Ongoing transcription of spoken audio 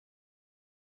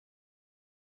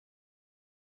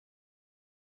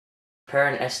Prepare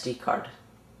an SD card.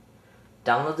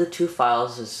 Download the two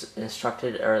files as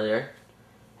instructed earlier,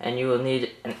 and you will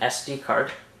need an SD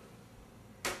card,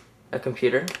 a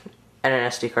computer, and an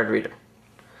SD card reader.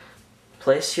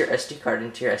 Place your SD card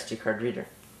into your SD card reader.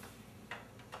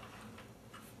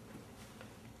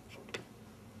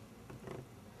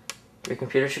 Your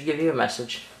computer should give you a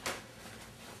message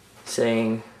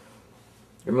saying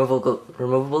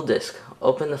removable disk.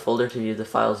 Open the folder to view the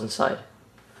files inside.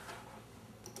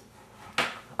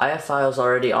 I have files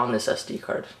already on this SD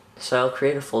card, so I'll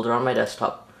create a folder on my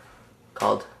desktop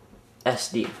called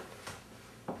SD.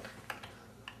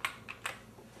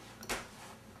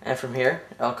 And from here,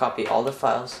 I'll copy all the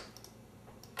files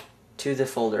to the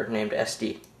folder named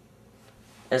SD,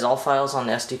 as all files on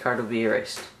the SD card will be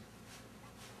erased.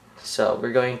 So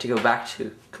we're going to go back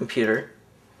to Computer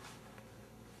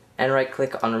and right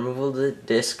click on Removable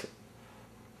Disk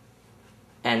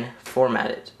and format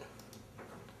it.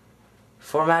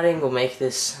 Formatting will make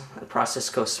this process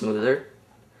go smoother.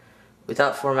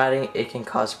 Without formatting, it can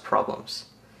cause problems.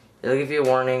 It'll give you a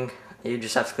warning, you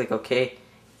just have to click OK.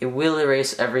 It will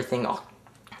erase everything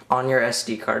on your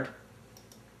SD card.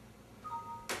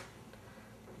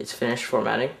 It's finished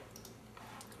formatting.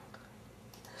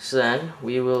 So then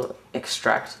we will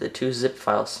extract the two zip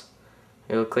files.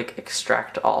 We will click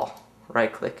Extract All.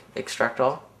 Right click, Extract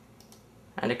All,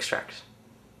 and extract.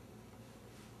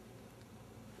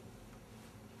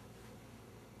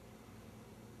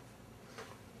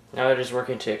 Now it is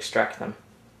working to extract them.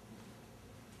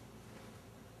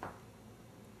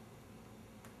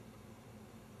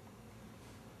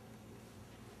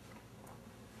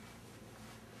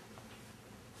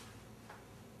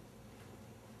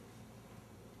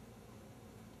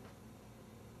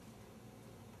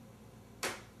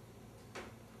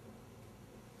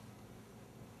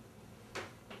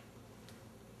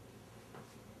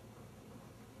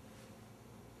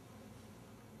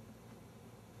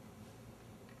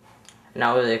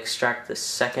 Now we'll extract the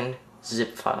second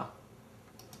zip file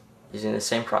using the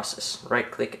same process.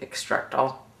 Right click, Extract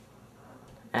All,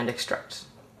 and extract.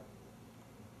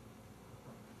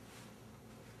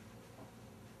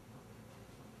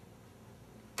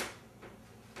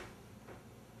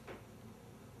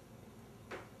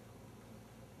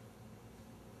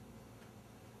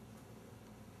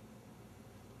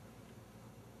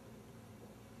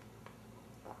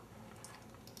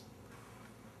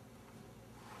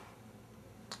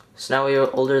 So now we will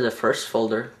order the first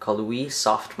folder called Wii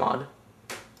Soft Mod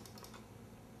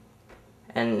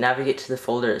and navigate to the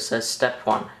folder. It says Step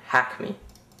 1, HackMii.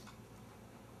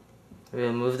 We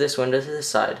will move this window to the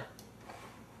side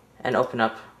and open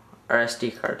up our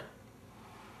SD card.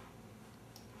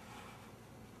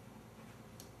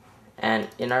 And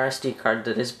in our SD card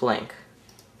that is blank,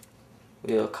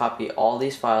 we will copy all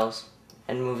these files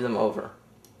and move them over.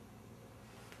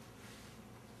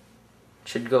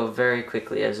 Should go very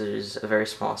quickly as it is a very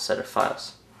small set of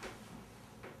files.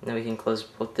 And then we can close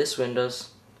both this windows,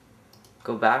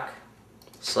 go back,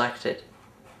 select it,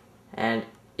 and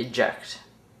eject.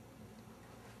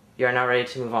 You are now ready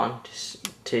to move on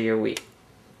to your Wii.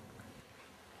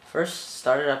 First,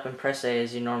 start it up and press A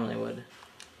as you normally would.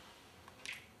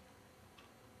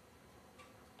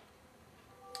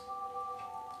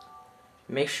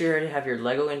 Make sure you already have your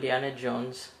Lego Indiana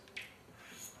Jones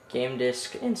game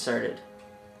disc inserted.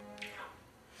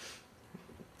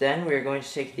 Then we are going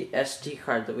to take the SD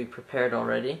card that we prepared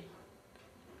already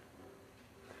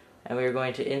and we are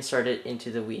going to insert it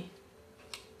into the Wii.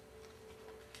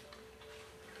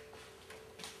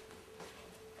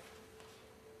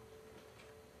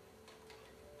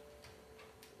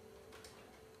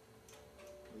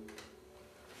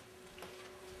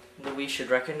 The Wii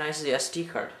should recognize the SD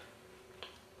card.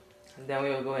 And then we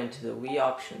will go into the Wii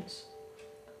options,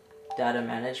 Data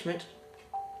Management,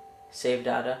 Save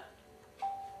Data,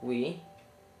 Wii,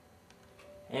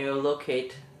 and we will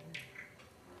locate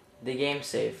the game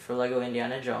save for Lego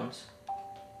Indiana Jones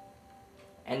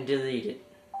and delete it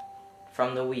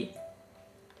from the Wii.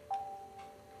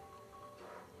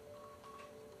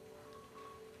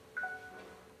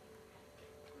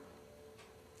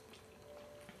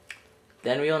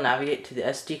 Then we will navigate to the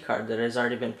SD card that has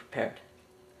already been prepared.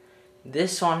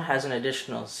 This one has an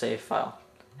additional save file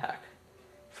hack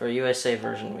for USA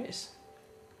version Wii's.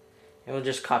 And we'll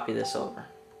just copy this over.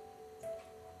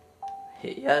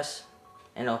 Hit yes,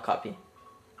 and it'll copy.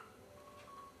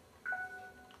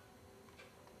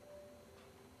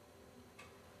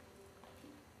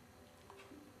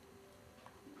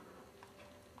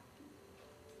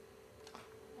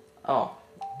 Oh,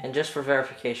 and just for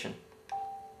verification,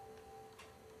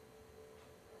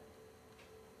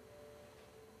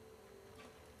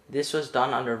 This was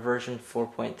done under version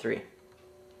 4.3.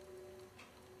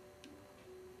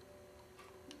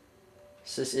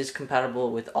 So this is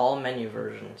compatible with all menu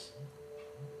versions.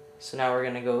 So now we're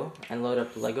going to go and load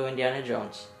up Lego Indiana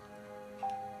Jones.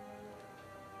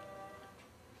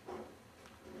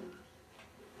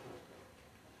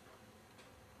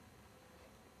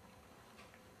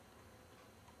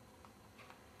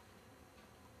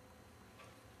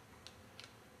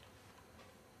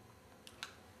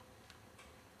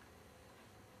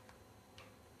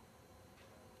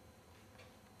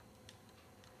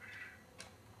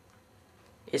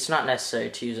 It's not necessary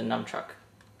to use a nunchuck.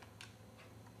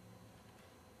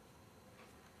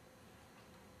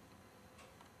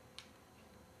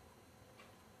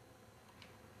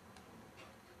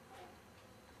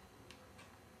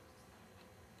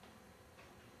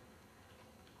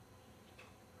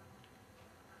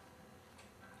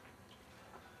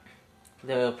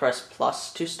 Then we'll press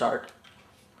plus to start,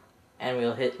 and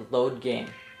we'll hit load game.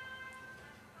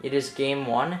 It is game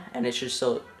 1, and it should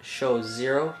show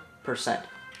 0%.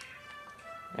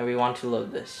 And we want to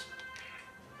load this.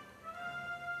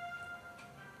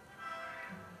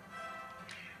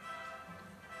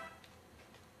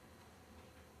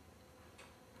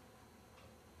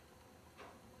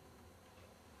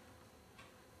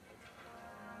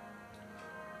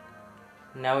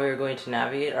 Now we are going to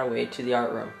navigate our way to the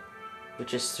art room,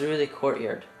 which is through the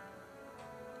courtyard.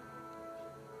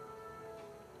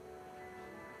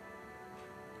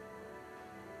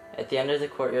 At the end of the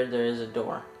courtyard there is a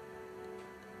door.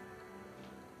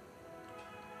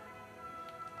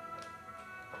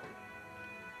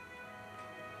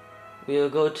 We will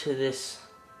go to this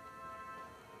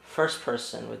first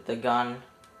person with the gun,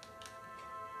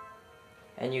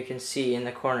 and you can see in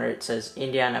the corner it says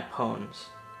Indiana PWNS.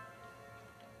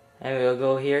 And we will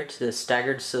go here to the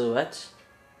staggered silhouettes,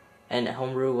 and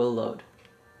HomeBrew will load.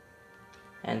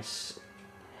 And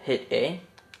hit A,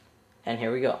 and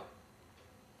here we go.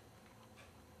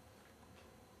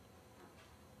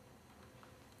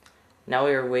 Now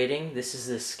we are waiting. This is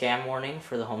the scam warning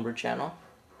for the HomeBrew channel.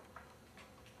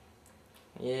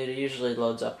 It usually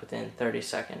loads up within 30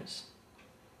 seconds.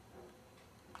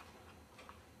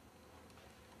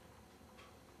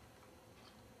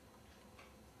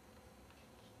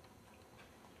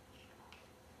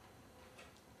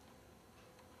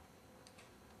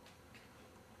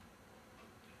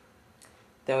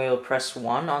 Then we will press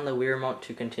 1 on the Wii remote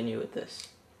to continue with this.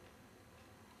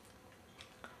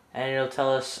 And it'll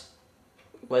tell us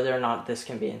whether or not this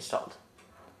can be installed.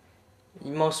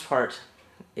 In most part,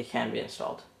 it can be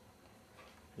installed.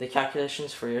 The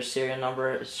calculations for your serial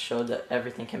number show that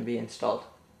everything can be installed.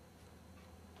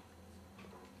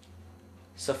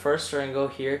 So first we're going to go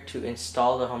here to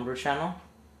install the HomeBrew channel.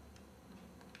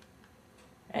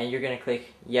 And you're going to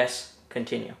click yes,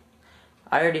 continue.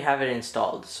 I already have it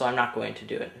installed, so I'm not going to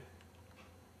do it.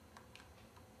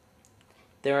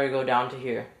 Then we're going to go down to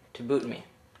here to boot me.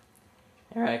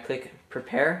 And we're going to click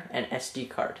prepare an SD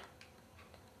card.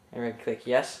 And we're going to click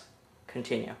yes,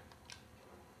 continue.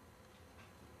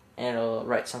 And it'll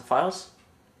write some files.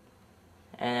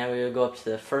 And then we will go up to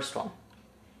the first one.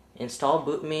 Install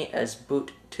bootme as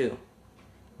boot 2.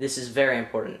 This is very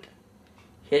important.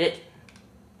 Hit it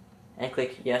and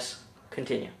click yes,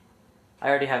 continue. I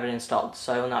already have it installed,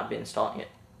 so I will not be installing it.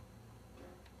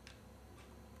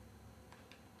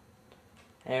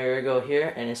 And we're going to go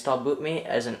here and install bootme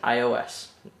as an iOS.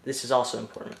 This is also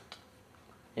important.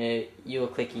 You will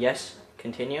click yes,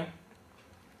 continue.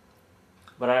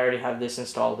 But I already have this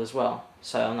installed as well,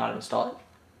 so I will not install it.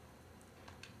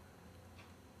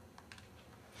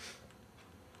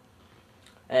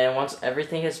 And once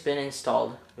everything has been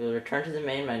installed, we will return to the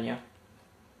main menu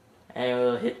and we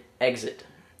will hit exit.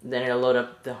 Then it'll load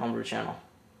up the HomeBrew channel.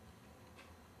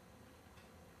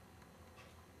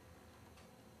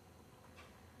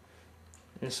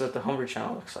 And this is what the HomeBrew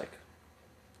channel looks like.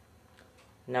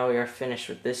 Now we are finished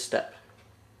with this step.